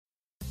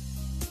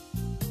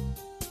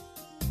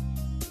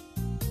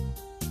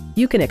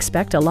You can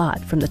expect a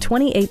lot from the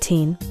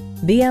 2018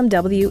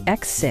 BMW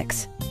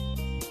X6.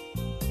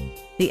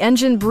 The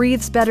engine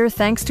breathes better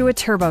thanks to a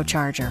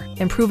turbocharger,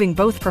 improving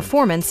both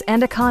performance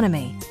and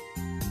economy.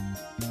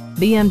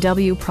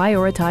 BMW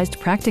prioritized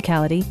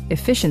practicality,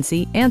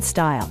 efficiency, and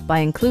style by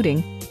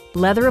including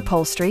leather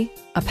upholstery,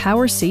 a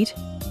power seat,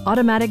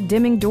 automatic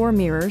dimming door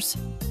mirrors,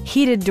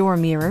 heated door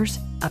mirrors,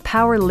 a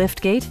power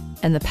liftgate,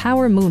 and the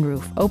power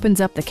moonroof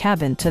opens up the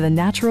cabin to the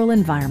natural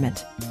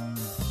environment.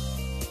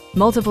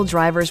 Multiple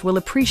drivers will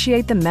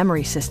appreciate the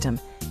memory system,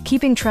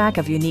 keeping track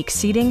of unique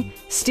seating,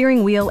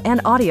 steering wheel,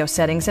 and audio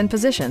settings and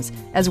positions,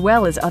 as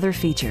well as other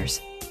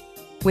features.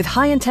 With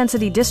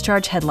high-intensity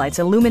discharge headlights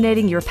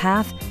illuminating your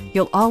path,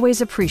 you'll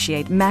always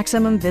appreciate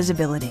maximum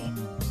visibility.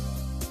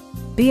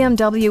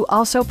 BMW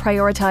also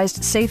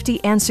prioritized safety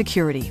and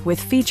security with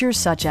features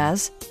such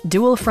as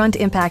dual front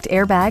impact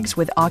airbags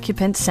with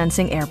occupant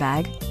sensing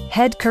airbag,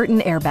 head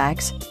curtain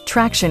airbags,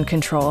 traction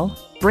control,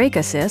 brake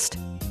assist,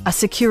 a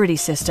security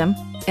system,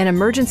 an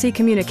emergency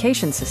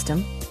communication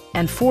system,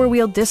 and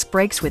four-wheel disc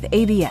brakes with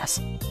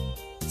ABS.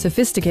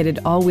 Sophisticated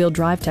all-wheel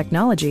drive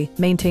technology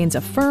maintains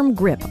a firm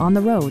grip on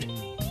the road.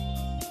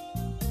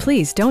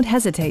 Please don't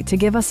hesitate to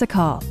give us a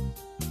call.